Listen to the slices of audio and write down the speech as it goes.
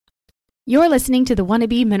You're listening to the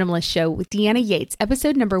Wannabe Minimalist Show with Deanna Yates,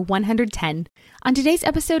 episode number 110. On today's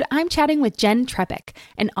episode, I'm chatting with Jen Trepeck,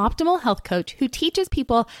 an optimal health coach who teaches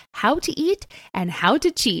people how to eat and how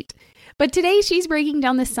to cheat. But today she's breaking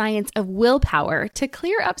down the science of willpower to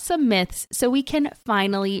clear up some myths so we can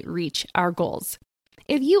finally reach our goals.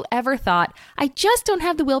 If you ever thought, I just don't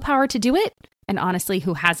have the willpower to do it, and honestly,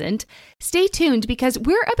 who hasn't? Stay tuned because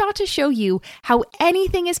we're about to show you how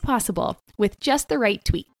anything is possible with just the right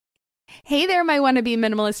tweak. Hey there, my wannabe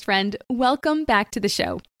minimalist friend. Welcome back to the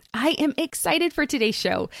show. I am excited for today's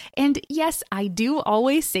show. And yes, I do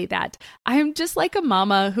always say that. I'm just like a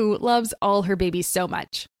mama who loves all her babies so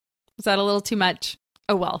much. Was that a little too much?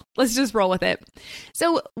 Oh well, let's just roll with it.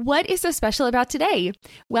 So what is so special about today?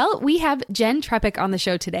 Well, we have Jen Trepeck on the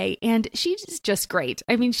show today, and she's just great.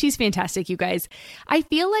 I mean, she's fantastic, you guys. I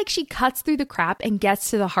feel like she cuts through the crap and gets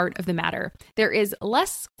to the heart of the matter. There is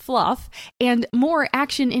less fluff and more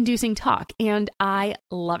action-inducing talk, and I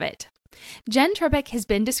love it. Jen Trepeck has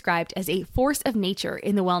been described as a force of nature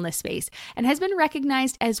in the wellness space and has been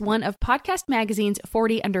recognized as one of Podcast Magazine's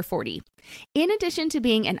 40 Under 40. In addition to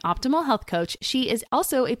being an optimal health coach, she is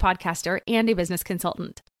also a podcaster and a business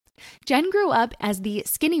consultant. Jen grew up as the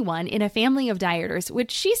skinny one in a family of dieters,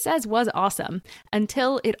 which she says was awesome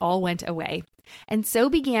until it all went away. And so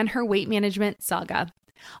began her weight management saga.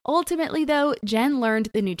 Ultimately, though, Jen learned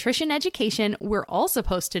the nutrition education we're all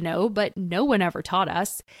supposed to know, but no one ever taught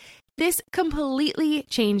us. This completely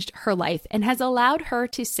changed her life and has allowed her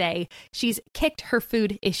to say she's kicked her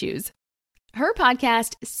food issues. Her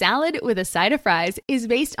podcast, Salad with a Side of Fries, is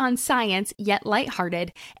based on science yet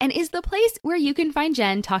lighthearted and is the place where you can find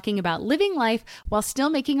Jen talking about living life while still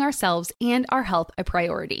making ourselves and our health a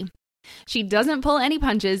priority. She doesn't pull any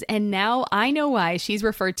punches, and now I know why she's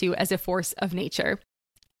referred to as a force of nature.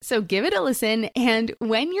 So give it a listen, and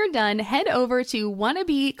when you're done, head over to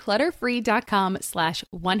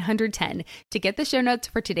wannabeclutterfree.com/110 to get the show notes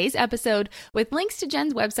for today's episode with links to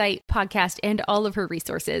Jen's website, podcast, and all of her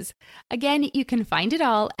resources. Again, you can find it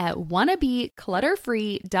all at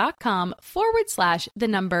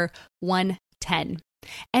wannabeclutterfree.com/110.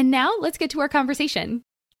 And now let's get to our conversation.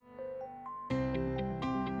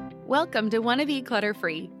 Welcome to Wannabe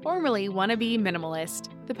Clutter-Free, formerly Wannabe Minimalist,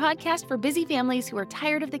 the podcast for busy families who are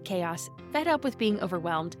tired of the chaos, fed up with being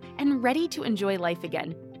overwhelmed, and ready to enjoy life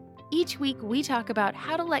again. Each week, we talk about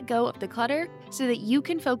how to let go of the clutter so that you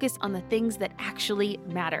can focus on the things that actually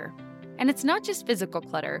matter. And it's not just physical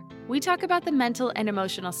clutter. We talk about the mental and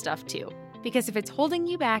emotional stuff too, because if it's holding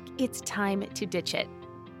you back, it's time to ditch it.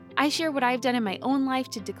 I share what I've done in my own life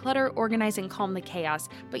to declutter, organize, and calm the chaos,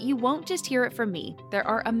 but you won't just hear it from me. There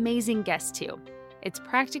are amazing guests too. It's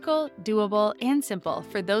practical, doable, and simple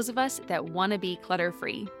for those of us that want to be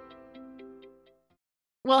clutter-free.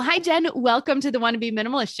 Well, hi, Jen. Welcome to the Wannabe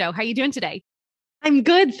Minimalist Show. How are you doing today? I'm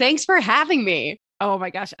good. Thanks for having me. Oh my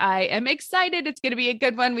gosh, I am excited. It's going to be a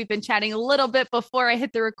good one. We've been chatting a little bit before I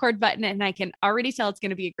hit the record button, and I can already tell it's going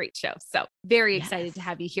to be a great show. So very excited to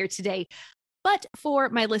have you here today. But for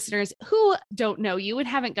my listeners who don't know you and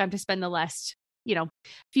haven't gotten to spend the last,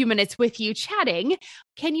 few minutes with you chatting,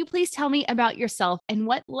 can you please tell me about yourself and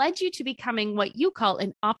what led you to becoming what you call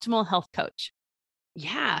an optimal health coach?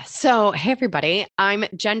 Yeah. So, hey, everybody, I'm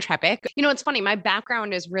Jen Trepeck. It's funny. My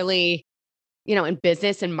background is really, in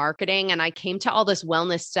business and marketing. And I came to all this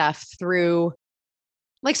wellness stuff through,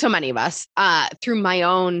 like so many of us, through my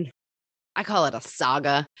own, I call it a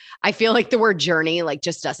saga. I feel like the word journey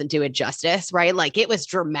just doesn't do it justice, right? Like it was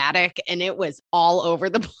dramatic and it was all over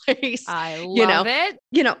the place. I love it.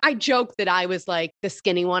 I joke that I was like the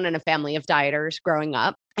skinny one in a family of dieters growing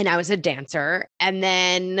up, and I was a dancer. And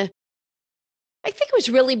then I think it was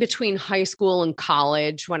really between high school and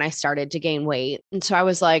college when I started to gain weight. And so I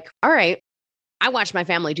was like, all right, I watched my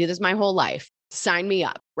family do this my whole life. Sign me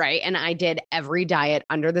up. Right. And I did every diet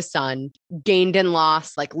under the sun, gained and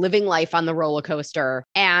lost, like living life on the roller coaster.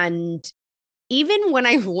 And even when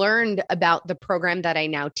I learned about the program that I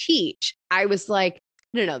now teach, I was like,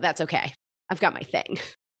 no, that's okay. I've got my thing.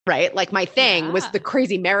 Right. Like my thing was the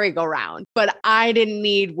crazy merry-go-round, but I didn't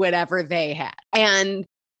need whatever they had. And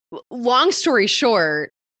long story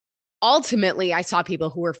short, ultimately, I saw people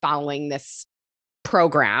who were following this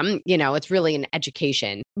program. It's really an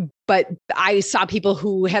education, but I saw people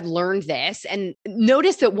who had learned this and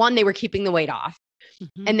noticed that one, they were keeping the weight off.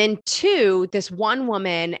 Mm-hmm. And then two, this one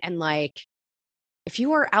woman, and like, if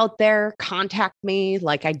you are out there, contact me.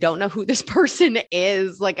 Like, I don't know who this person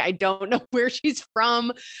is. Like, I don't know where she's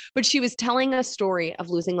from, but she was telling a story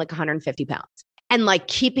of losing like 150 pounds. And like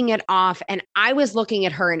keeping it off. And I was looking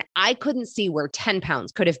at her and I couldn't see where 10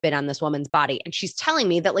 pounds could have been on this woman's body. And she's telling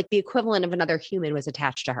me that like the equivalent of another human was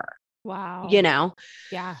attached to her. Wow. you know?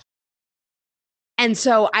 Yeah. And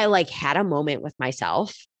so I like had a moment with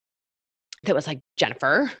myself that was like,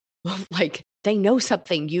 Jennifer, like they know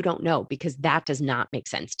something you don't know because that does not make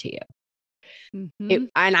sense to you. Mm-hmm.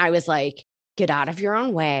 And I was like, get out of your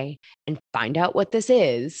own way and find out what this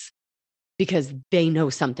is because they know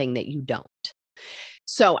something that you don't.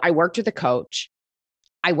 So I worked with a coach.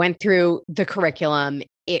 I went through the curriculum.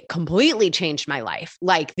 It completely changed my life.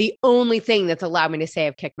 Like the only thing that's allowed me to say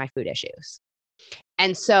I've kicked my food issues.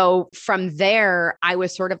 And so from there, I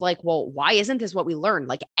was sort of like, well, why isn't this what we learned?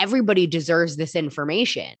 Like everybody deserves this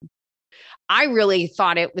information. I really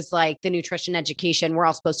thought it was like the nutrition education we're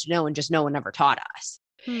all supposed to know and just no one ever taught us.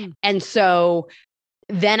 And so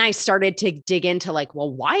then I started to dig into like,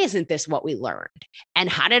 well, why isn't this what we learned? And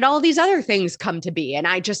how did all these other things come to be? And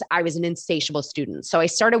I was an insatiable student. So I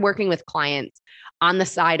started working with clients on the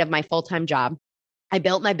side of my full-time job. I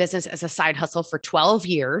built my business as a side hustle for 12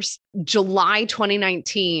 years. July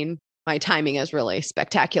 2019, my timing is really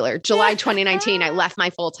spectacular. July 2019, I left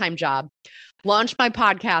my full-time job, launched my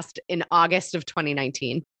podcast in August of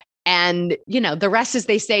 2019. And, the rest, as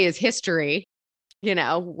they say, is history.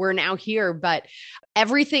 We're now here, but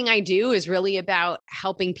everything I do is really about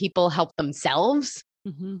helping people help themselves.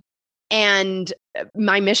 Mm-hmm. And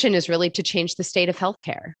my mission is really to change the state of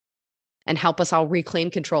healthcare and help us all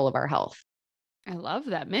reclaim control of our health. I love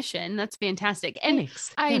that mission. That's fantastic. And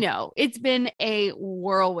Thanks. I know it's been a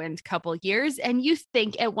whirlwind couple years. And you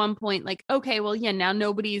think at one point, like, okay, well, yeah, now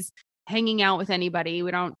nobody's hanging out with anybody.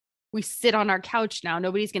 We sit on our couch now.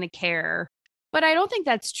 Nobody's going to care. But I don't think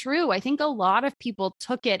that's true. I think a lot of people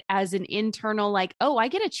took it as an internal, like, oh, I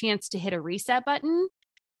get a chance to hit a reset button.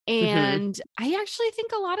 And I actually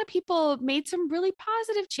think a lot of people made some really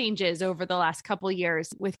positive changes over the last couple of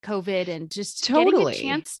years with COVID and just getting a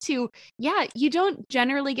chance to, you don't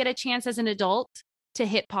generally get a chance as an adult to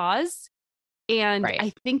hit pause. And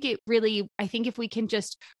I think if we can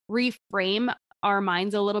just reframe our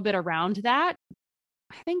minds a little bit around that,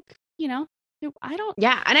 I think,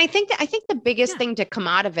 and I think the biggest thing to come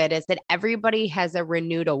out of it is that everybody has a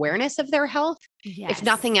renewed awareness of their health, if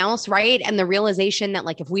nothing else, right? And the realization that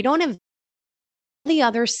like, if we don't have the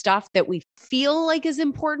other stuff that we feel like is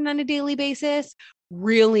important on a daily basis,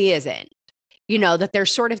 really isn't, that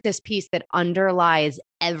there's sort of this piece that underlies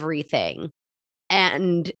everything.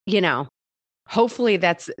 And, hopefully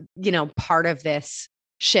that's, part of this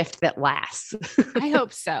shift that lasts. I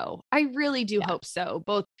hope so. I really do hope so.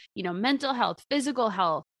 Both, mental health, physical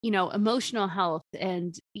health, emotional health,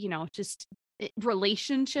 and, just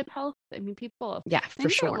relationship health. I mean, people, for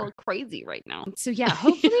sure, are a little crazy right now. So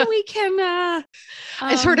hopefully we can.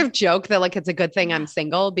 I sort of joke that like, it's a good thing I'm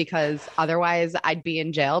single because otherwise I'd be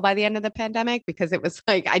in jail by the end of the pandemic because it was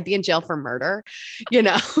like, I'd be in jail for murder,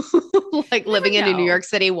 like living in a New York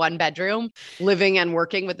City, 1 bedroom, living and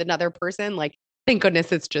working with another person. Like, thank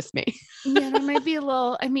goodness it's just me. That might be a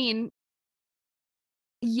little,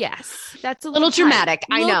 yes, that's a little dramatic.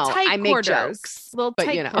 I know. I make quarters, jokes. Little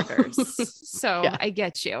tight quarters. So I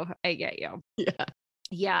get you. Yeah.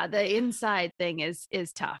 Yeah. The inside thing is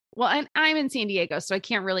tough. Well, and I'm in San Diego, so I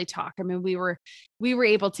can't really talk. I mean, we were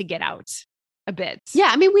able to get out a bit. Yeah.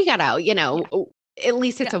 I mean, we got out, at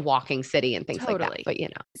least it's a walking city and things like that, but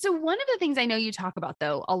So one of the things I know you talk about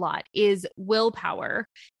though a lot is willpower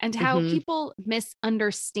and how people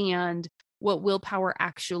misunderstand what willpower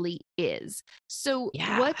actually is. So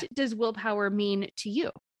what does willpower mean to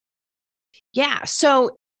you? Yeah.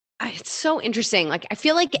 So it's so interesting. Like, I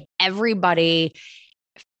feel like everybody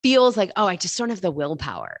feels like, oh, I just don't have the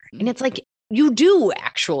willpower. And it's like, you do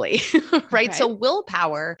actually, right? Okay. So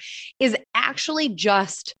willpower is actually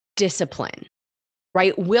just discipline.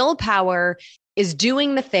 Right? Willpower is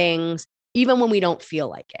doing the things even when we don't feel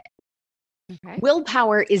like it. Okay.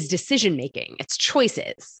 Willpower is decision-making. It's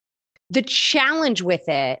choices. The challenge with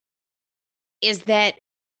it is that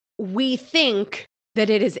we think that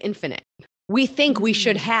it is infinite. We think we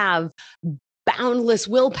should have boundless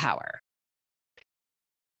willpower.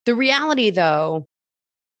 The reality, though,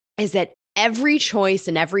 is that every choice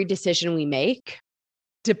and every decision we make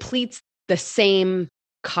depletes the same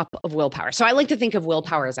cup of willpower. So I like to think of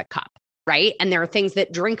willpower as a cup, right? And there are things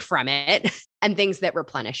that drink from it and things that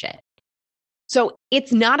replenish it. So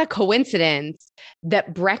it's not a coincidence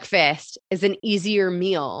that breakfast is an easier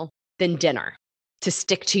meal than dinner, to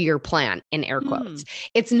stick to your plan in air quotes.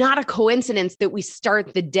 It's not a coincidence that we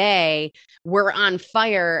start the day, we're on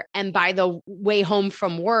fire, and by the way home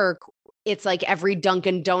from work, it's like every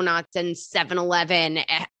Dunkin' Donuts and 7-Eleven,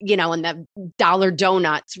 and the dollar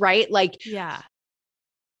donuts, right? Like,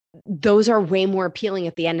 those are way more appealing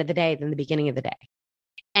at the end of the day than the beginning of the day.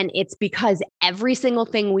 And it's because every single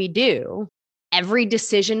thing we do, every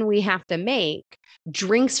decision we have to make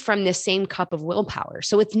drinks from the same cup of willpower.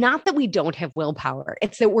 So it's not that we don't have willpower,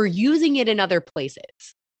 it's that we're using it in other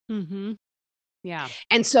places. Mm-hmm. Yeah.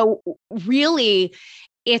 And so really,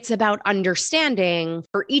 it's about understanding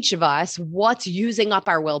for each of us what's using up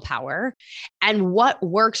our willpower and what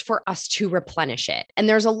works for us to replenish it. And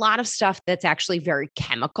there's a lot of stuff that's actually very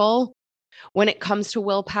chemical when it comes to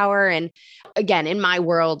willpower. And again, in my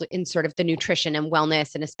world, in sort of the nutrition and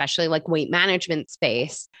wellness, and especially like weight management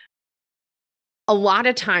space, a lot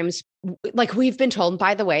of times, like we've been told,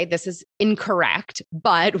 by the way, this is incorrect,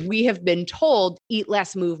 but we have been told eat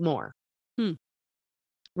less, move more.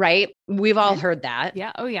 Right? We've all heard that.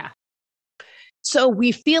 Yeah. Oh, yeah. So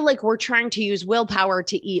we feel like we're trying to use willpower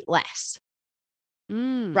to eat less.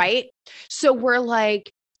 Right? So we're like,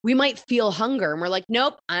 we might feel hunger and we're like,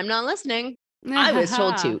 nope, I'm not listening. I was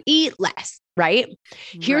told to eat less. Right?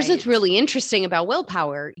 Here's what's really interesting about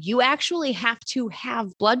willpower. You actually have to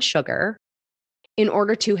have blood sugar in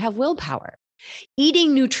order to have willpower.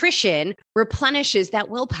 Eating nutrition replenishes that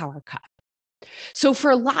willpower cup. So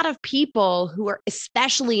for a lot of people who are,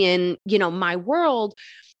 especially in, my world,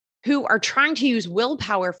 who are trying to use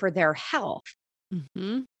willpower for their health,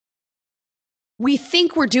 we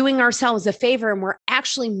think we're doing ourselves a favor and we're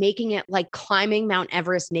actually making it like climbing Mount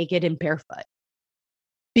Everest naked and barefoot,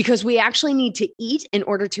 because we actually need to eat in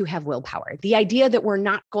order to have willpower. The idea that we're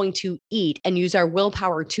not going to eat and use our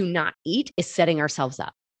willpower to not eat is setting ourselves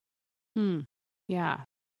up. Yeah.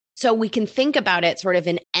 So we can think about it sort of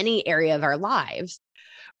in any area of our lives,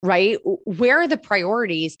 right? Where are the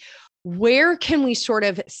priorities? Where can we sort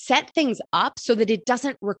of set things up so that it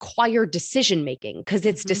doesn't require decision-making? Because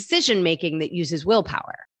it's decision-making that uses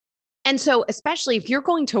willpower. And so especially if you're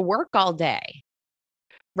going to work all day,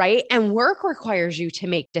 right? And work requires you to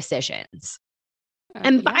make decisions.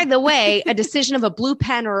 And by the way, a decision of a blue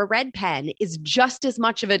pen or a red pen is just as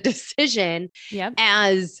much of a decision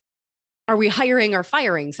as, are we hiring or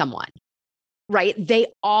firing someone, right? They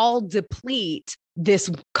all deplete this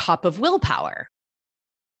cup of willpower.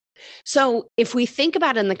 So if we think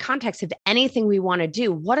about it in the context of anything we want to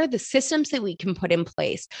do, what are the systems that we can put in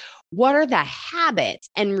place? What are the habits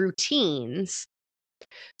and routines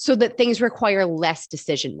so that things require less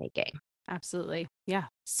decision-making? Absolutely. Yeah.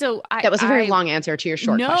 So that was a very long answer to your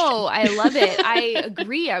short question. No, I love it. I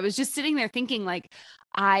agree. I was just sitting there thinking, like,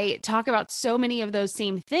 I talk about so many of those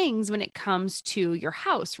same things when it comes to your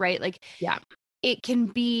house, right? Like, it can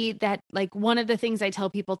be that, like, one of the things I tell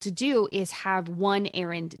people to do is have one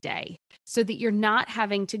errand day so that you're not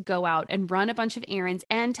having to go out and run a bunch of errands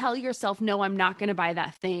and tell yourself, no, I'm not going to buy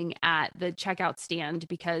that thing at the checkout stand,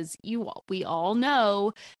 because we all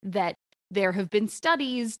know that there have been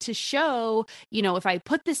studies to show, if I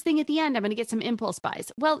put this thing at the end, I'm going to get some impulse buys.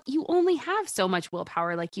 Well, you only have so much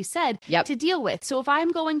willpower, like you said, to deal with. So if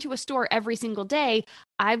I'm going to a store every single day,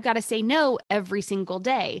 I've got to say no every single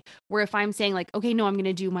day. Where if I'm saying like, okay, no, I'm going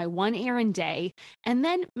to do my one errand day. And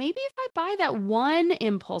then maybe if I buy that one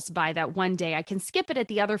impulse buy that one day, I can skip it at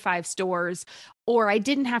the other 5 stores, or I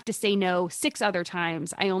didn't have to say no 6 other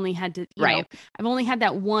times. I only had to, I've only had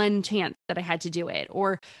that one chance that I had to do it.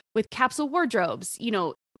 Or with capsule wardrobes,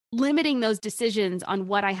 limiting those decisions on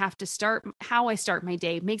what I have to start, how I start my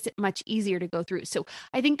day makes it much easier to go through. So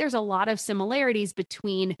I think there's a lot of similarities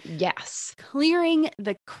between clearing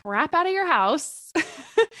the crap out of your house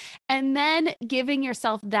and then giving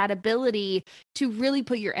yourself that ability to really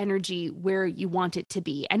put your energy where you want it to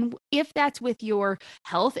be. And if that's with your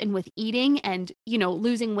health and with eating and,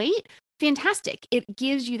 losing weight, fantastic. It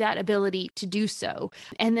gives you that ability to do so.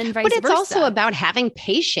 And then vice versa. But it's also about having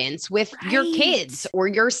patience with your kids or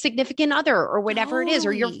your significant other or whatever it is,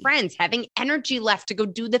 or your friends, having energy left to go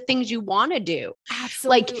do the things you want to do.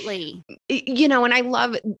 Absolutely. And I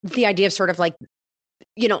love the idea of sort of like,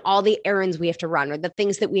 all the errands we have to run or the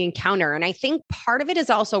things that we encounter. And I think part of it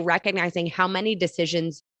is also recognizing how many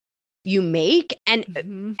decisions you make, and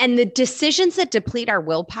the decisions that deplete our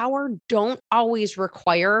willpower don't always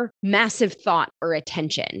require massive thought or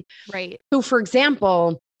attention. Right. So for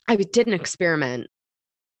example, I did an experiment,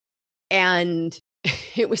 and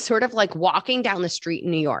it was sort of like walking down the street in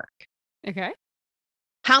New York. Okay.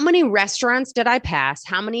 How many restaurants did I pass?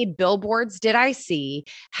 How many billboards did I see?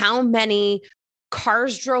 How many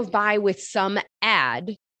cars drove by with some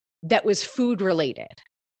ad that was food related?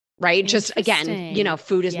 Right. Just again,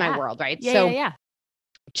 food is my world. Right.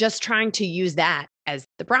 Just trying to use that as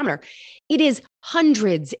the barometer. It is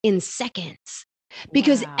hundreds in seconds,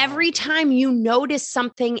 because every time you notice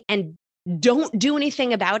something and don't do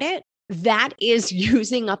anything about it, that is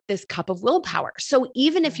using up this cup of willpower. So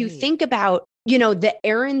even if you think about the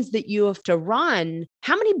errands that you have to run,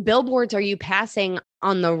 how many billboards are you passing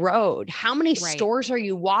on the road? How many stores are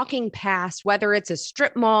you walking past, whether it's a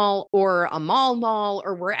strip mall or a mall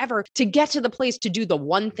or wherever, to get to the place to do the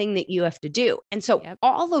one thing that you have to do? And so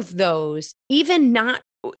all of those, even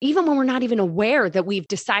when we're not even aware that we've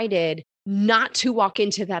decided not to walk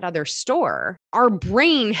into that other store, our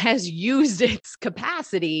brain has used its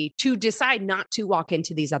capacity to decide not to walk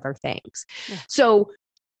into these other things. Yeah. So,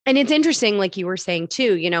 and it's interesting, like you were saying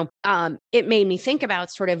too, it made me think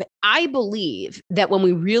about sort of, I believe that when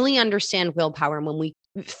we really understand willpower and when we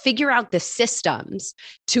figure out the systems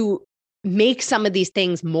to make some of these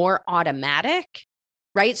things more automatic,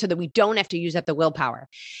 right? So that we don't have to use up the willpower,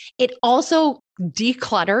 it also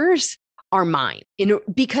declutters our mind,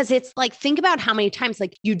 because it's like, think about how many times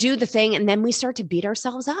like you do the thing and then we start to beat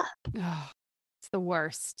ourselves up. Oh, it's the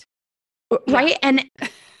worst. Right. Yeah. And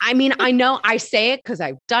I mean, I know I say it because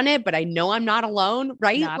I've done it, but I know I'm not alone,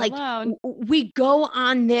 right? Not alone. We go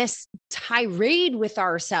on this tirade with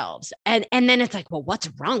ourselves and then it's like, well, what's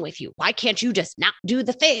wrong with you? Why can't you just not do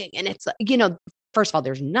the thing? And it's, first of all,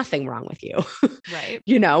 there's nothing wrong with you. Right.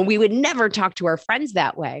 We would never talk to our friends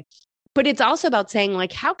that way. But it's also about saying,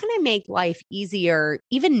 like, how can I make life easier,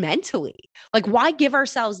 even mentally? Like, why give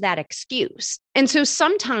ourselves that excuse? And so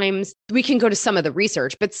sometimes we can go to some of the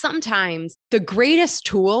research, but sometimes the greatest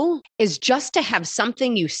tool is just to have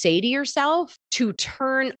something you say to yourself to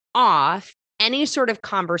turn off any sort of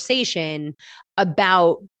conversation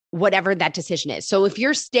about whatever that decision is. So if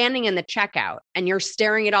you're standing in the checkout and you're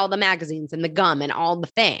staring at all the magazines and the gum and all the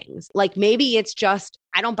things, like maybe it's just,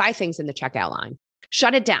 I don't buy things in the checkout line.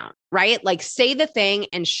 Shut it down, right? Like say the thing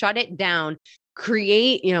and shut it down.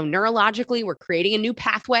 Create, neurologically, we're creating a new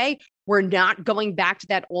pathway. We're not going back to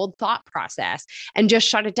that old thought process, and just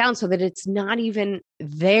shut it down so that it's not even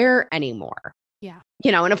there anymore. Yeah.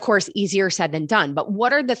 And of course, easier said than done. But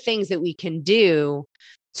what are the things that we can do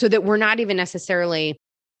so that we're not even necessarily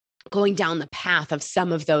going down the path of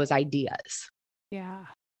some of those ideas? Yeah.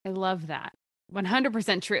 I love that.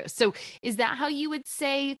 100% true. So is that how you would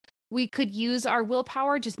say we could use our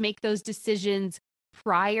willpower, just make those decisions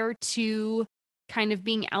prior to kind of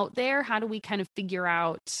being out there? How do we kind of figure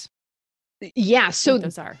out so what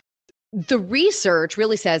those are? The research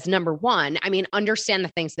really says, number one, understand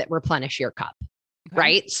the things that replenish your cup,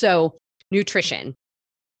 right? So nutrition.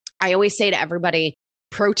 I always say to everybody,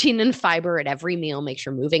 protein and fiber at every meal makes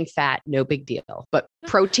your moving fat no big deal. But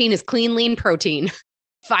protein is clean, lean protein.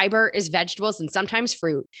 Fiber is vegetables and sometimes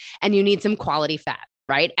fruit, and you need some quality fat.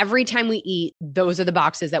 Right? Every time we eat, those are the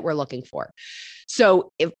boxes that we're looking for.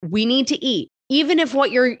 So if we need to eat, even if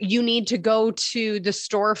what you need to go to the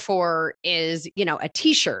store for is, a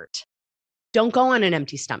t-shirt, don't go on an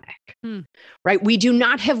empty stomach, right? We do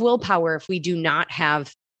not have willpower if we do not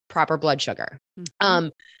have proper blood sugar.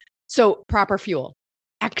 So proper fuel,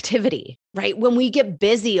 activity, right? When we get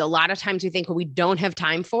busy, a lot of times we think what we don't have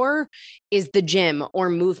time for is the gym or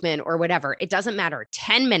movement or whatever. It doesn't matter.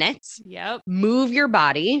 10 minutes, move your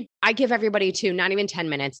body. I give everybody not even 10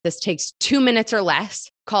 minutes. This takes 2 minutes or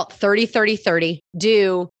less. Call it 30, 30, 30.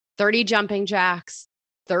 Do 30 jumping jacks,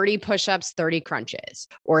 30 push-ups, 30 crunches,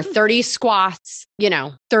 or 30 squats,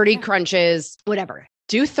 30 crunches, whatever.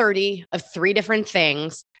 Do 30 of 3 different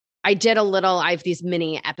things. I have these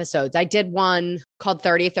mini episodes. I did one called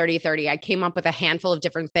 30, 30, 30. I came up with a handful of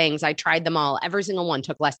different things. I tried them all. Every single one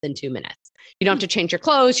took less than 2 minutes. You don't have to change your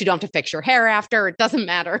clothes. You don't have to fix your hair after. It doesn't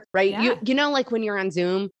matter, right? Yeah. Like when you're on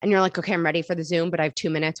Zoom and you're like, okay, I'm ready for the Zoom, but I have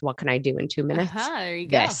 2 minutes. What can I do in 2 minutes? There you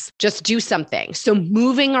go. Just do something. So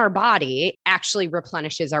moving our body actually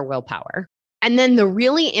replenishes our willpower. And then the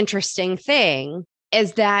really interesting thing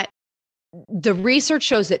is that the research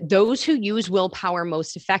shows that those who use willpower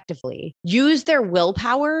most effectively use their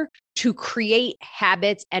willpower to create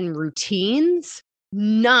habits and routines,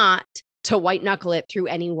 not to white knuckle it through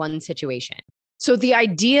any one situation. So the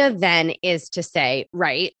idea then is to say,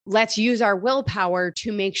 right, let's use our willpower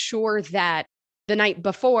to make sure that the night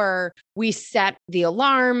before we set the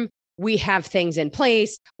alarm, we have things in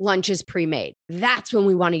place, lunch is pre-made. That's when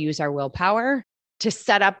we want to use our willpower to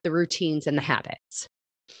set up the routines and the habits,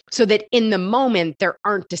 so that in the moment, there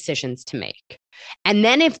aren't decisions to make. And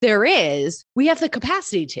then if there is, we have the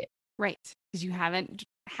capacity to. Right. Because you haven't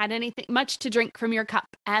had anything much to drink from your cup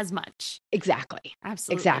as much. Exactly.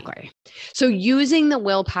 Absolutely. Exactly. So using the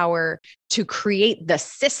willpower to create the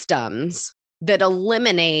systems that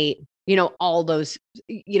eliminate, all those,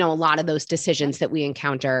 a lot of those decisions that we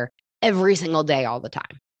encounter every single day, all the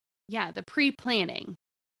time. Yeah. The pre-planning.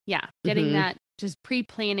 Yeah. Getting that just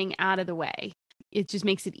pre-planning out of the way. It just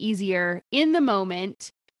makes it easier in the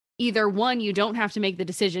moment, either one, you don't have to make the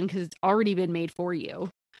decision because it's already been made for you,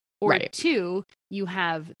 or two, you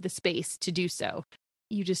have the space to do so.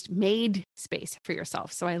 You just made space for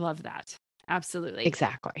yourself. So I love that. Absolutely.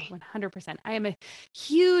 Exactly. 100%. I am a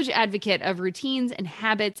huge advocate of routines and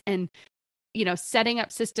habits and, setting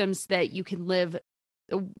up systems that you can live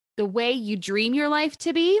the way you dream your life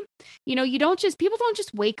to be. People don't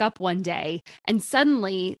just wake up one day and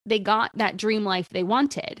suddenly they got that dream life they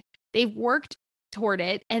wanted. They've worked toward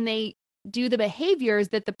it and they do the behaviors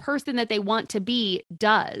that the person that they want to be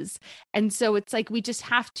does. And so it's like, we just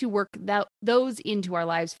have to work those into our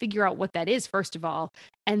lives, figure out what that is, first of all,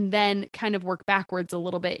 and then kind of work backwards a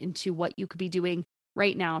little bit into what you could be doing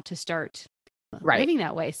right now to start living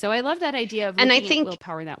that way. So I love that idea of looking at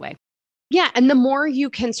willpower in that way. Yeah. And the more you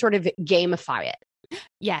can sort of gamify it.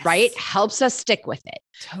 Yes. Right. Helps us stick with it.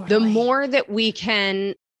 Totally. The more that we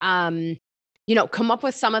can, come up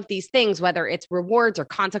with some of these things, whether it's rewards or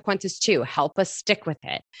consequences too, help us stick with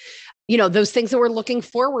it. Those things that we're looking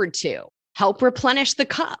forward to help replenish the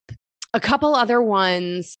cup. A couple other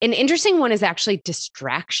ones. An interesting one is actually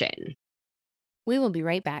distraction. We will be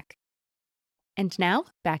right back. And now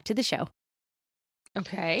back to the show.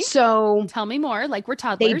 Okay. So tell me more. Like, we're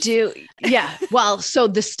toddlers. They do. Yeah. Well, so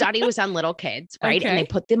the study was on little kids, right? Okay. And they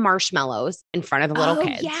put the marshmallows in front of the little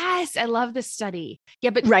kids. Yes. I love this study.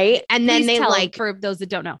 Yeah. But right. And then they for those that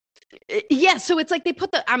don't know. Yeah. So it's like they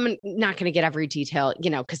put I'm not going to get every detail,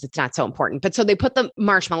 because it's not so important. But so they put the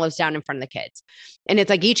marshmallows down in front of the kids. And it's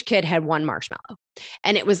like each kid had one marshmallow.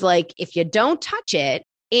 And it was like, if you don't touch it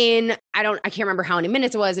I can't remember how many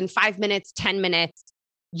minutes it was, in 5 minutes, 10 minutes,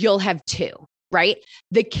 you'll have two. Right?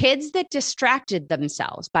 The kids that distracted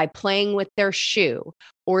themselves by playing with their shoe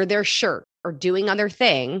or their shirt or doing other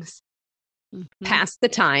things, passed the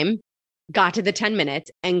time, got to the 10 minutes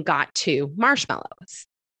and got 2 marshmallows.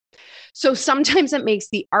 So sometimes it makes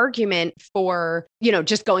the argument for,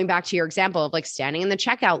 just going back to your example of like standing in the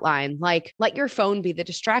checkout line, like let your phone be the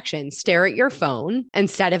distraction, stare at your phone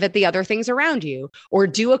instead of at the other things around you, or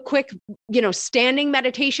do a quick, standing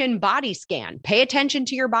meditation body scan, pay attention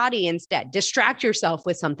to your body instead, distract yourself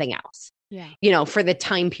with something else. Yeah. For the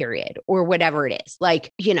time period or whatever it is.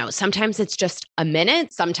 Like, sometimes it's just a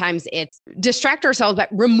minute. Sometimes it's distract ourselves, but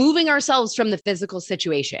removing ourselves from the physical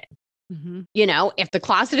situation. Mm-hmm. If the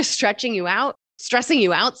closet is stressing you out,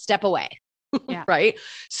 step away. Yeah. Right.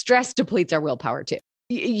 Stress depletes our willpower too.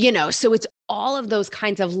 So it's all of those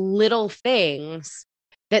kinds of little things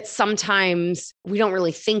that sometimes we don't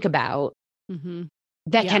really think about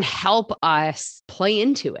that can help us play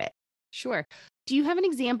into it. Sure. Do you have an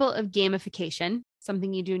example of gamification,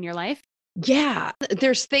 something you do in your life? Yeah.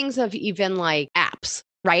 There's things of even like apps.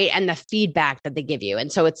 Right. And the feedback that they give you.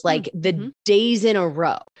 And so it's like the days in a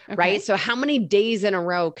row, right? So how many days in a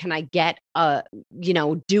row can I get,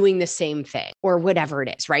 doing the same thing or whatever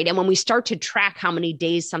it is. Right. And when we start to track how many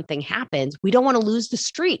days something happens, we don't want to lose the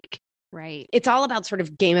streak. Right. It's all about sort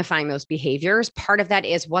of gamifying those behaviors. Part of that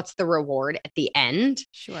is what's the reward at the end?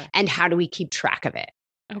 Sure. And how do we keep track of it?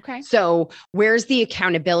 Okay. So where's the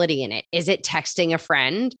accountability in it? Is it texting a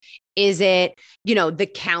friend? Is it, the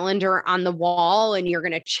calendar on the wall and you're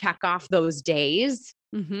going to check off those days?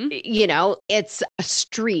 It's a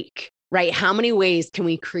streak, right? How many ways can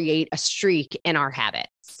we create a streak in our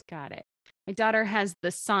habits? Got it. My daughter has the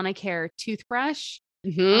Sonicare toothbrush.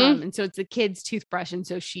 And so it's a kid's toothbrush. And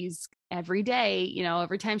so she's every day,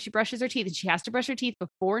 every time she brushes her teeth, and she has to brush her teeth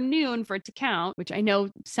before noon for it to count, which I know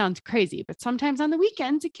sounds crazy, but sometimes on the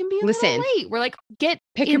weekends it can be a little late. We're like,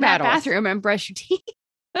 pick your bathroom and brush your teeth.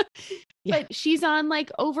 But she's on like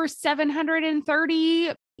over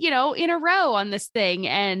 730, in a row on this thing.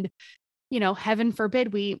 And, heaven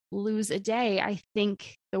forbid we lose a day. I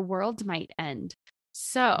think the world might end.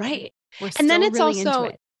 So right. We're still then it's really also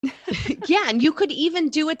into it. Yeah. And you could even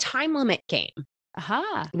do a time limit game.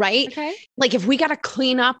 Right. Okay. Like if we got to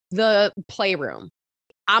clean up the playroom,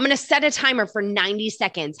 I'm going to set a timer for 90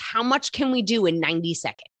 seconds. How much can we do in 90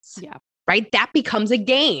 seconds? Yeah. Right. That becomes a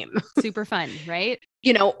game. Super fun. Right.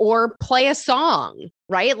 Or play a song,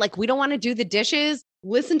 right? Like we don't want to do the dishes.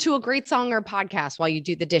 Listen to a great song or podcast while you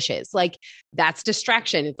do the dishes. Like that's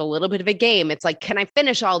distraction. It's a little bit of a game. It's like, can I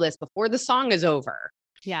finish all this before the song is over?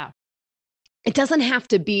 Yeah. It doesn't have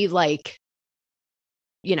to be like,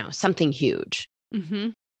 something huge. Mm-hmm.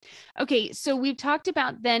 Okay. So we've talked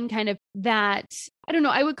about then kind of that, I don't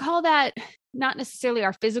know, I would call that not necessarily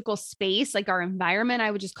our physical space, like our environment.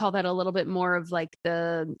 I would just call that a little bit more of like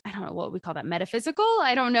I don't know what we call that, metaphysical.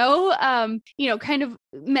 I don't know, kind of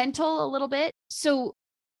mental a little bit. So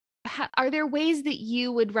are there ways that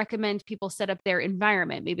you would recommend people set up their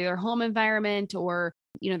environment, maybe their home environment or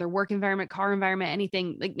their work environment, car environment,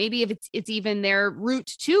 anything, like maybe if it's even their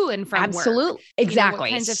route to and from Absolutely. work. Exactly. What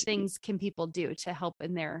kinds of things can people do to help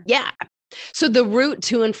in their? Yeah. So the route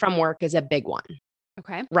to and from work is a big one.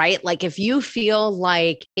 Okay. Right? Like if you feel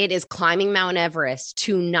like it is climbing Mount Everest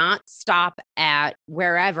to not stop at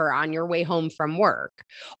wherever on your way home from work,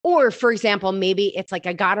 or for example, maybe it's like,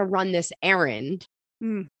 I got to run this errand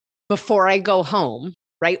before I go home,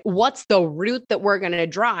 right? What's the route that we're going to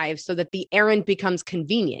drive so that the errand becomes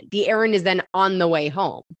convenient? The errand is then on the way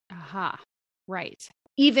home. Aha. Right.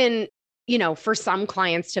 Even, for some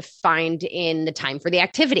clients to find in the time for the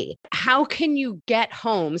activity. How can you get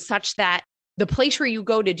home such that the place where you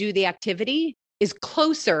go to do the activity is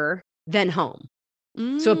closer than home?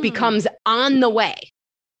 So it becomes on the way.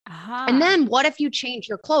 And then what if you change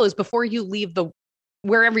your clothes before you leave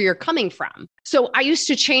wherever you're coming from? So I used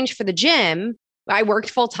to change for the gym. I worked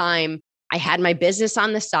full time. I had my business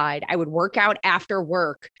on the side. I would work out after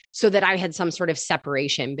work so that I had some sort of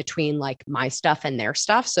separation between like my stuff and their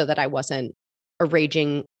stuff, so that I wasn't a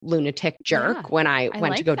raging lunatic jerk when I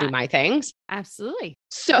went to go do my things. Absolutely.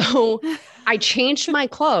 So I changed my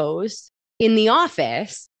clothes in the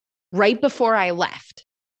office right before I left,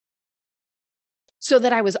 so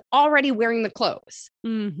that I was already wearing the clothes.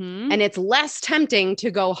 Mm-hmm. And it's less tempting to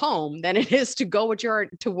go home than it is to go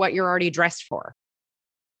to what you're already dressed for.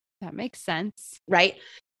 That makes sense. Right?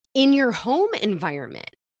 In your home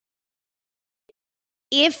environment,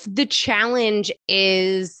 if the challenge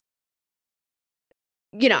is,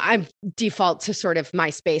 I default to sort of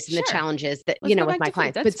my space and the challenges that, with my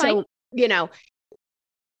clients. But fine. So,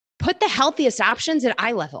 put the healthiest options at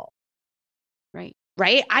eye level. Right.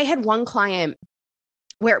 Right. I had one client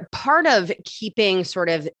where part of keeping sort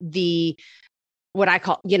of what I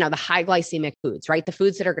call, the high glycemic foods, right? The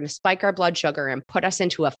foods that are going to spike our blood sugar and put us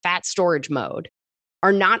into a fat storage mode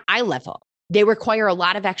are not eye level. They require a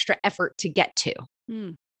lot of extra effort to get to.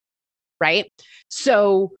 Right.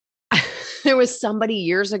 So there was somebody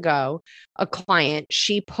years ago, a client,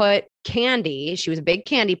 she put candy. She was a big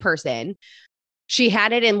candy person. She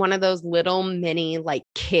had it in one of those little mini like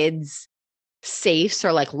kids safes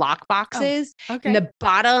or like lock boxes in the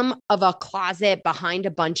bottom of a closet behind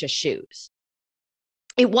a bunch of shoes.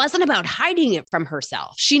 It wasn't about hiding it from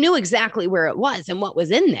herself. She knew exactly where it was and what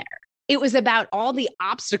was in there. It was about all the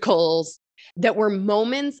obstacles that were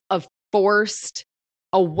moments of forced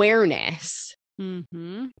awareness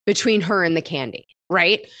between her and the candy,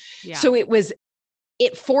 right? Yeah. So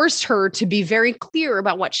it forced her to be very clear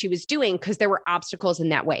about what she was doing because there were obstacles in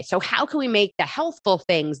that way. So how can we make the healthful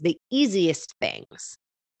things the easiest things?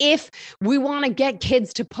 If we want to get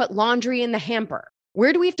kids to put laundry in the hamper,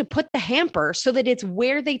 where do we have to put the hamper so that it's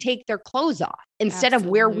where they take their clothes off instead of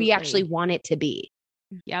where we actually want it to be?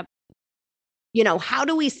 Yep. How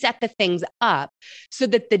do we set the things up so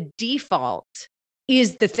that the default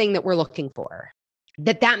is the thing that we're looking for?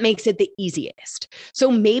 That makes it the easiest. So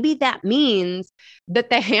maybe that means that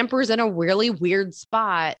the hamper's in a really weird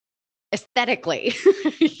spot aesthetically,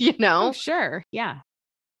 Oh, sure. Yeah.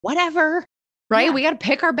 Whatever. Right. Yeah. We got to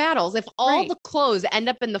pick our battles. If all the clothes end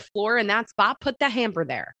up in the floor in that spot, put the hamper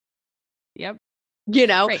there. Yep.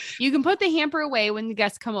 Right. You can put the hamper away when the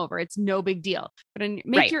guests come over. It's no big deal, but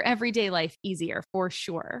make your everyday life easier for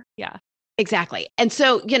sure. Yeah, exactly. And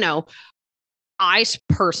so, I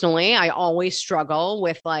personally always struggle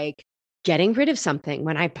with like getting rid of something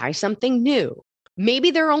when I buy something new. Maybe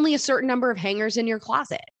there are only a certain number of hangers in your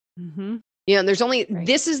closet. There's only,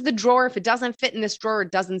 this is the drawer. If it doesn't fit in this drawer,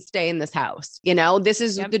 it doesn't stay in this house. This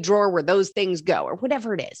is the drawer where those things go or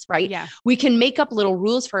whatever it is, right? Yeah. We can make up little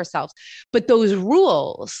rules for ourselves, but those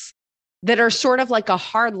rules that are sort of like a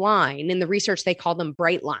hard line in the research, they call them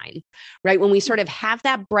bright line, right? When we sort of have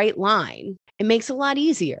that bright line, it makes it a lot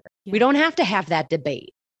easier. Yeah. We don't have to have that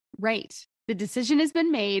debate. Right. The decision has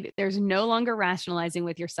been made. There's no longer rationalizing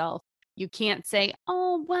with yourself. You can't say,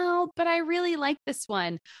 oh, well, but I really like this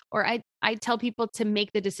one. Or I tell people to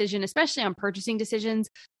make the decision, especially on purchasing decisions,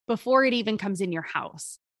 before it even comes in your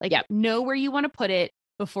house. Like, know where you want to put it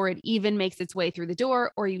before it even makes its way through the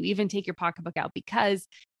door, or you even take your pocketbook out. Because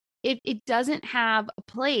if it doesn't have a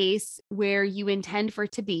place where you intend for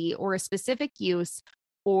it to be, or a specific use,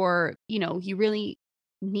 or, you really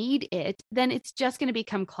need it, then it's just going to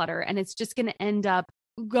become clutter, and it's just going to end up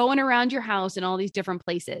going around your house in all these different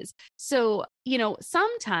places. So,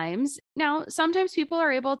 sometimes people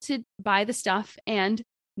are able to buy the stuff and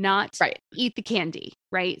not eat the candy,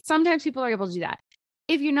 right? Sometimes people are able to do that.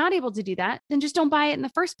 If you're not able to do that, then just don't buy it in the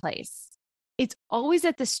first place. It's always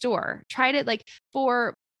at the store. Try to, like,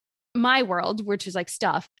 for my world, which is like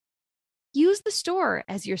stuff, use the store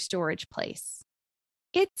as your storage place.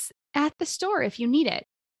 It's at the store if you need it.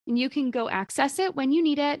 And you can go access it when you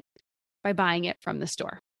need it by buying it from the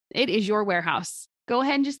store. It is your warehouse. Go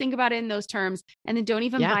ahead and just think about it in those terms, and then don't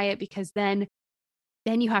even buy it, because then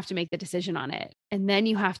you have to make the decision on it. And then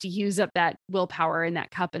you have to use up that willpower in that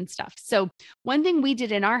cup and stuff. So one thing we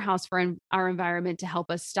did in our house for our environment to help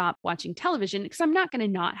us stop watching television, because I'm not going to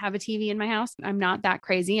not have a TV in my house. I'm not that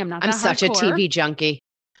crazy. I'm such a TV junkie.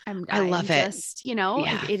 I love it. Just,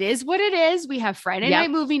 it is what it is. We have Friday night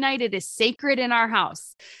movie night. It is sacred in our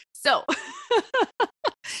house. So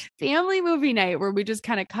family movie night where we just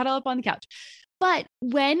kind of cuddle up on the couch. But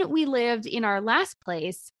when we lived in our last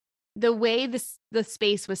place, the way the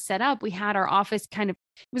space was set up, we had our office it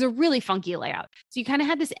was a really funky layout. So you kind of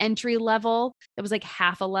had this entry level that was like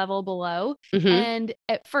half a level below. Mm-hmm. And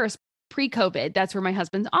at first, pre-COVID, that's where my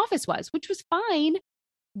husband's office was, which was fine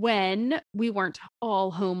when we weren't all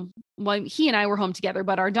home. Well, he and I were home together,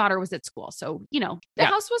 but our daughter was at school. So, the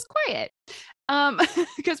house was quiet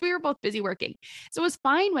because we were both busy working. So it was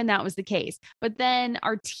fine when that was the case. But then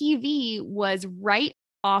our TV was right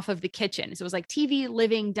off of the kitchen. So it was like TV,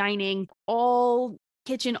 living, dining, all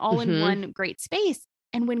kitchen, all in one great space.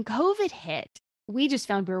 And when COVID hit, we just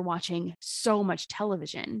found we were watching so much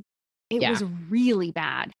television. It was really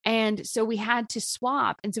bad. And so we had to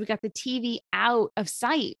swap. And so we got the TV out of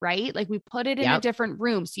sight, right? Like we put it in a different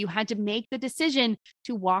room. So you had to make the decision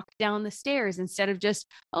to walk down the stairs instead of just,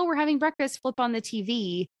 we're having breakfast, flip on the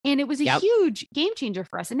TV. And it was a huge game changer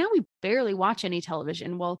for us. And now we barely watch any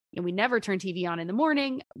television. Well, we never turn TV on in the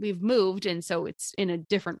morning. We've moved. And so it's in a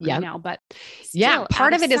different room now, but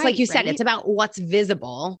part of it is like you said, it's about what's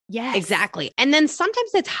visible. Yes, exactly. And then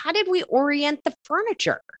sometimes it's how did we orient the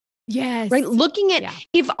furniture? Yes. Right. Looking at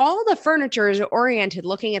if all the furniture is oriented,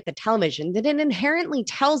 looking at the television, then it inherently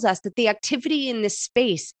tells us that the activity in this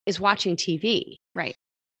space is watching TV. Right.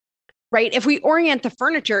 Right. If we orient the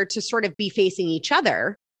furniture to sort of be facing each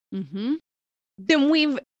other, then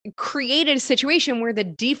we've created a situation where the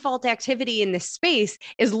default activity in this space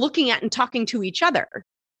is looking at and talking to each other.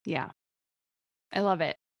 Yeah. I love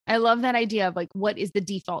it. I love that idea of like, what is the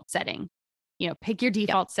default setting? Pick your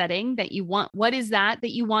default setting that you want. What is that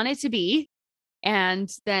you want it to be? And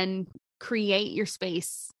then create your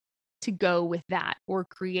space to go with that, or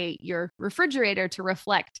create your refrigerator to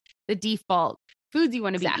reflect the default foods you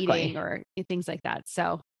want to be eating or things like that.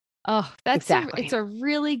 So, it's a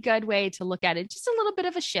really good way to look at it. Just a little bit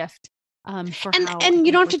of a shift. And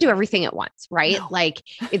you don't have to do everything at once, right? No. Like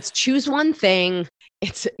it's choose one thing.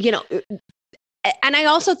 It's, and I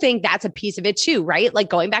also think that's a piece of it too, right? Like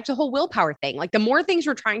going back to the whole willpower thing, like the more things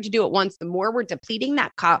we're trying to do at once, the more we're depleting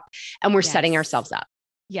that cup and we're setting ourselves up.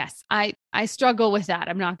 Yes. I struggle with that.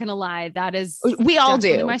 I'm not going to lie. That is, we all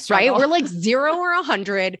do, right? We're like 0 or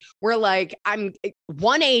 100. We're like, I'm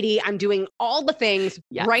 180. I'm doing all the things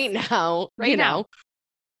right now, now.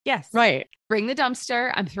 Yes. Right. Bring the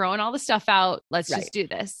dumpster. I'm throwing all the stuff out. Let's just do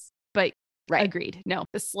this. But agreed. No,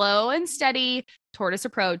 the slow and steady tortoise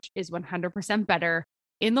approach is 100% better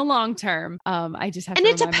in the long term. I just have to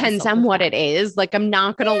it depends on what it is. Like, I'm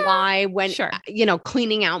not going to lie when,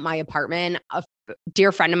 cleaning out my apartment, a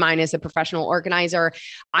dear friend of mine is a professional organizer.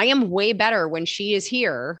 I am way better when she is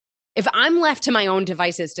here. If I'm left to my own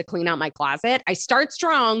devices to clean out my closet, I start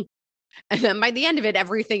strong. And then by the end of it,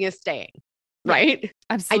 everything is staying. Right?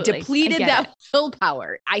 Absolutely. I depleted that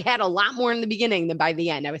willpower. I had a lot more in the beginning than by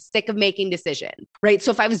the end. I was sick of making decisions, right?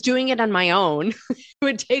 So if I was doing it on my own, it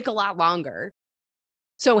would take a lot longer.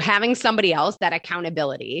 So having somebody else, that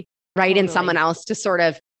accountability, right? Totally. And someone else to sort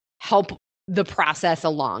of help the process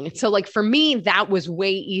along. So like for me, that was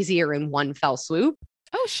way easier in one fell swoop.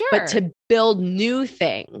 Oh, sure. But to build new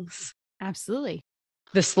things. Absolutely.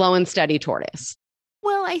 The slow and steady tortoise.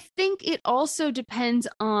 Well, I think it also depends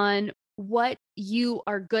on what you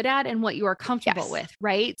are good at and what you are comfortable with,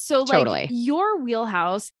 right? So like your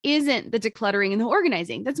wheelhouse isn't the decluttering and the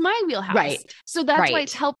organizing. That's my wheelhouse. Right. So that's why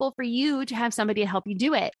it's helpful for you to have somebody to help you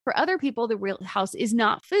do it. For other people, the wheelhouse is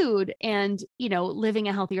not food and, living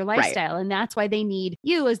a healthier lifestyle. And that's why they need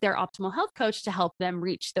you as their optimal health coach to help them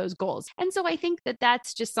reach those goals. And so I think that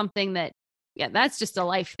that's just something that that's just a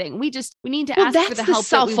life thing. We need to ask for the help.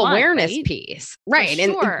 Self-awareness that we want, piece. Right.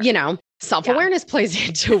 Sure. And, self-awareness plays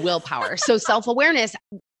into willpower. So self-awareness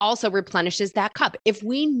also replenishes that cup. If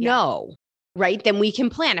we know, right, then we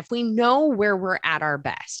can plan. If we know where we're at our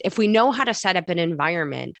best, if we know how to set up an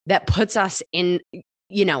environment that puts us in,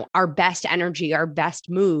 our best energy, our best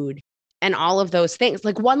mood, and all of those things.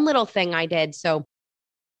 Like one little thing I did. So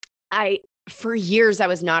for years, I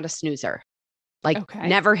was not a snoozer.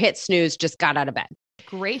 Never hit snooze, just got out of bed.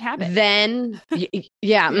 Great habit. Then,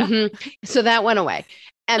 So that went away.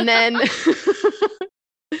 And then,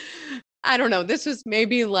 I don't know. This was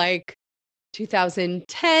maybe like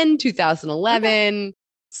 2010, 2011,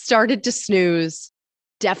 started to snooze.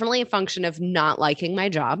 Definitely a function of not liking my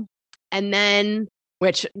job. And then,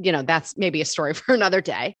 which, that's maybe a story for another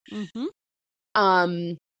day.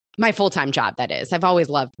 My full-time job, that is. I've always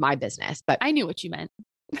loved my business, but I knew what you meant.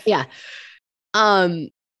 Yeah.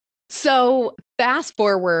 So fast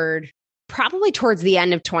forward probably towards the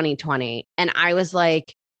end of 2020. And I was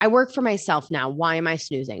like, I work for myself now. Why am I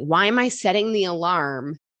snoozing? Why am I setting the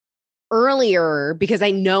alarm earlier? Because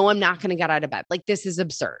I know I'm not going to get out of bed. Like, this is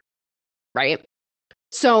absurd. Right.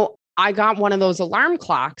 So I got one of those alarm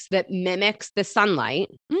clocks that mimics the sunlight.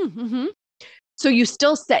 Mm-hmm. So you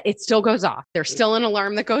still set, it still goes off. There's still an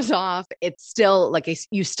alarm that goes off. It's still like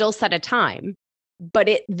you still set a time, but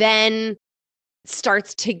it then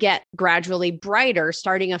starts to get gradually brighter,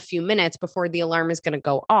 starting a few minutes before the alarm is going to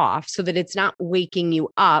go off, so that it's not waking you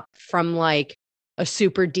up from like a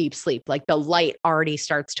super deep sleep. Like the light already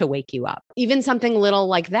starts to wake you up. Even something little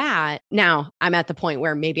like that. Now I'm at the point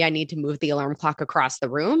where maybe I need to move the alarm clock across the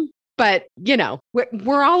room. But,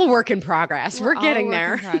 we're all a work in progress. We're getting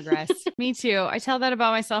there. In progress. Me too. I tell that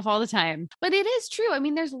about myself all the time. But it is true. I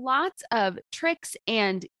mean, there's lots of tricks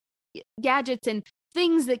and gadgets and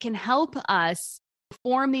things that can help us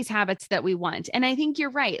form these habits that we want. And I think you're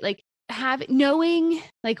right. Like knowing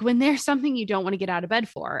like when there's something you don't want to get out of bed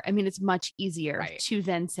for, I mean, it's much easier to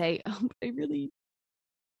then say, oh,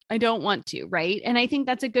 I don't want to. Right. And I think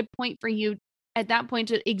that's a good point for you at that point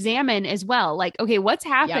to examine as well. Like, okay, what's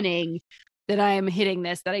happening that I'm hitting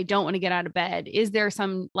this, that I don't want to get out of bed? Is there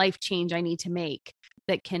some life change I need to make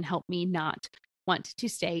that can help me not want to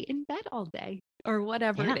stay in bed all day or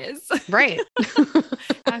whatever it is? Right.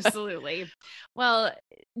 Absolutely. Well,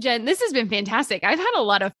 Jen, this has been fantastic. I've had a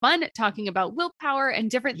lot of fun talking about willpower and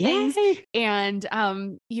different things. And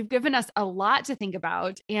you've given us a lot to think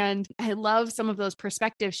about. And I love some of those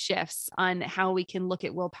perspective shifts on how we can look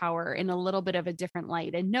at willpower in a little bit of a different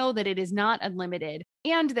light and know that it is not unlimited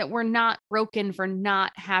and that we're not broken for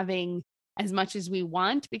not having as much as we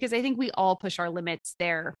want, because I think we all push our limits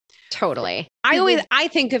there. Totally. I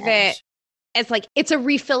think of it as like, it's a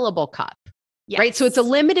refillable cup, right? So it's a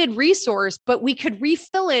limited resource, but we could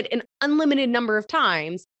refill it an unlimited number of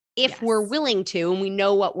times if we're willing to, and we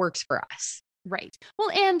know what works for us. Right. Well,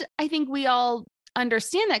 and I think we all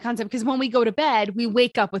understand that concept because when we go to bed, we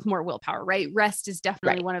wake up with more willpower, right? Rest is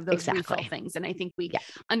definitely one of those refill things. And I think we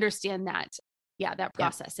understand that. Yeah, that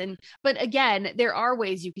process. But again, there are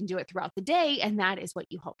ways you can do it throughout the day. And that is what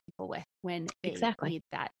you help people with when they need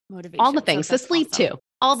that motivation. All the things. So sleep too.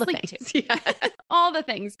 All the things. Yeah. All the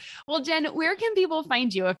things. Well, Jen, where can people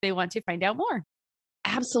find you if they want to find out more?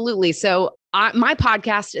 Absolutely. So my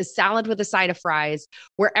podcast is Salad with a Side of Fries.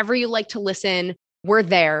 Wherever you like to listen, we're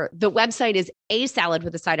there. The website is A Salad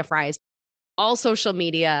with a Side of Fries. All social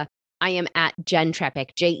media, I am at Jen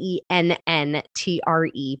Trepeck, JenTrepeck.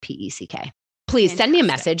 Please send me a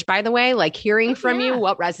message, by the way, like hearing from you,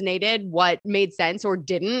 what resonated, what made sense or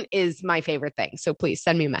didn't is my favorite thing. So please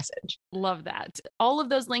send me a message. Love that. All of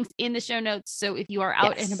those links in the show notes. So if you are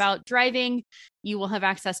out and about driving, you will have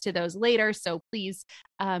access to those later. So please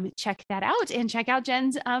check that out and check out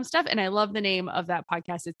Jen's stuff. And I love the name of that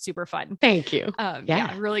podcast. It's super fun. Thank you.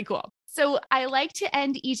 Yeah, really cool. So I like to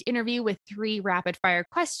end each interview with 3 rapid fire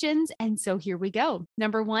questions. And so here we go.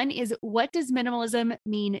 Number 1 is, what does minimalism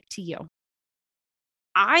mean to you?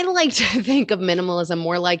 I like to think of minimalism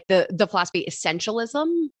more like the philosophy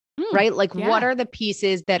essentialism, right? Like what are the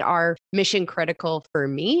pieces that are mission critical for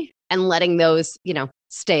me and letting those,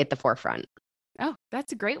 stay at the forefront. Oh,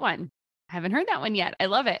 that's a great one. I haven't heard that one yet. I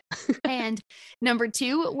love it. And number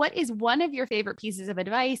 2, what is one of your favorite pieces of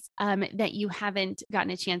advice that you haven't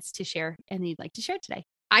gotten a chance to share and you'd like to share today?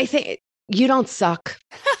 I think you don't suck.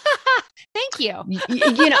 Thank you.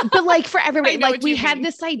 But like for everybody, like we have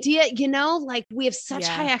this idea, like we have such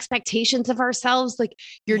high expectations of ourselves. Like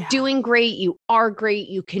you're doing great. You are great.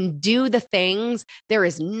 You can do the things. There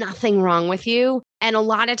is nothing wrong with you. And a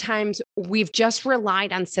lot of times we've just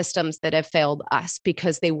relied on systems that have failed us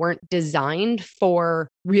because they weren't designed for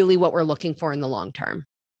really what we're looking for in the long term.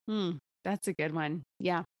 That's a good one.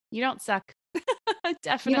 Yeah. You don't suck.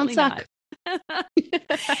 Definitely you don't suck. Not.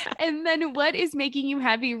 And then what is making you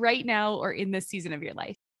happy right now or in this season of your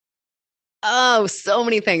life? Oh, so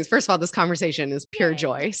many things. First of all, this conversation is pure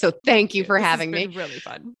joy. So thank you for having me. Really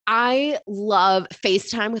fun. I love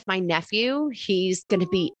FaceTime with my nephew. He's going to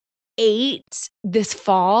be 8 this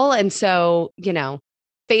fall. And so,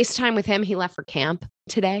 FaceTime with him, he left for camp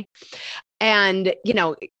today. And,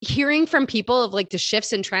 hearing from people of like the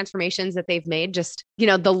shifts and transformations that they've made, just,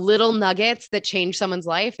 the little nuggets that change someone's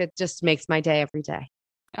life, it just makes my day every day.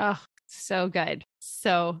 Oh, So good.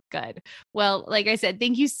 So good. Well, like I said,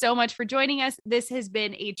 thank you so much for joining us. This has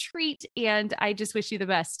been a treat, and I just wish you the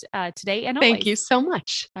best today and always. Thank you so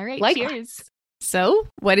much. All right. Likewise. Cheers. So,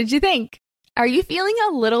 what did you think? Are you feeling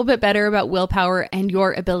a little bit better about willpower and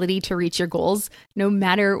your ability to reach your goals, no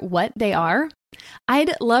matter what they are?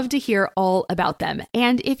 I'd love to hear all about them.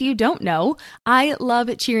 And if you don't know, I love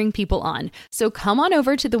cheering people on. So come on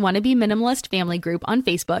over to the Wannabe Minimalist family group on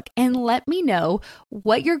Facebook and let me know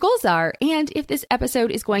what your goals are and if this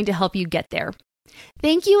episode is going to help you get there.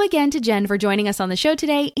 Thank you again to Jen for joining us on the show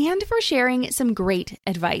today and for sharing some great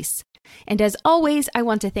advice. And as always, I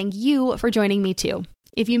want to thank you for joining me too.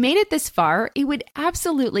 If you made it this far, it would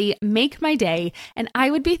absolutely make my day, and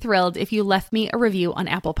I would be thrilled if you left me a review on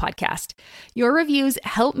Apple Podcast. Your reviews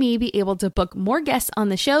help me be able to book more guests on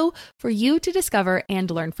the show for you to discover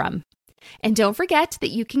and learn from. And don't forget that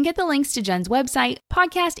you can get the links to Jen's website,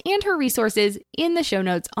 podcast, and her resources in the show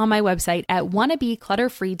notes on my website at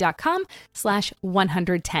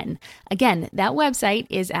wannabeclutterfree.com/110. Again, that website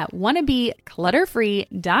is at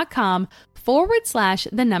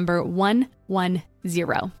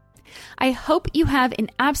wannabeclutterfree.com/110. I hope you have an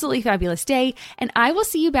absolutely fabulous day, and I will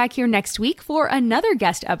see you back here next week for another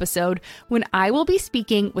guest episode when I will be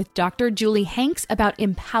speaking with Dr. Julie Hanks about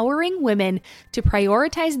empowering women to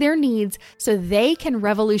prioritize their needs so they can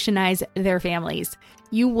revolutionize their families.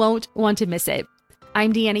 You won't want to miss it.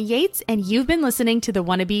 I'm Deanna Yates, and you've been listening to the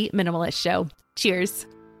Wannabe Minimalist Show. Cheers.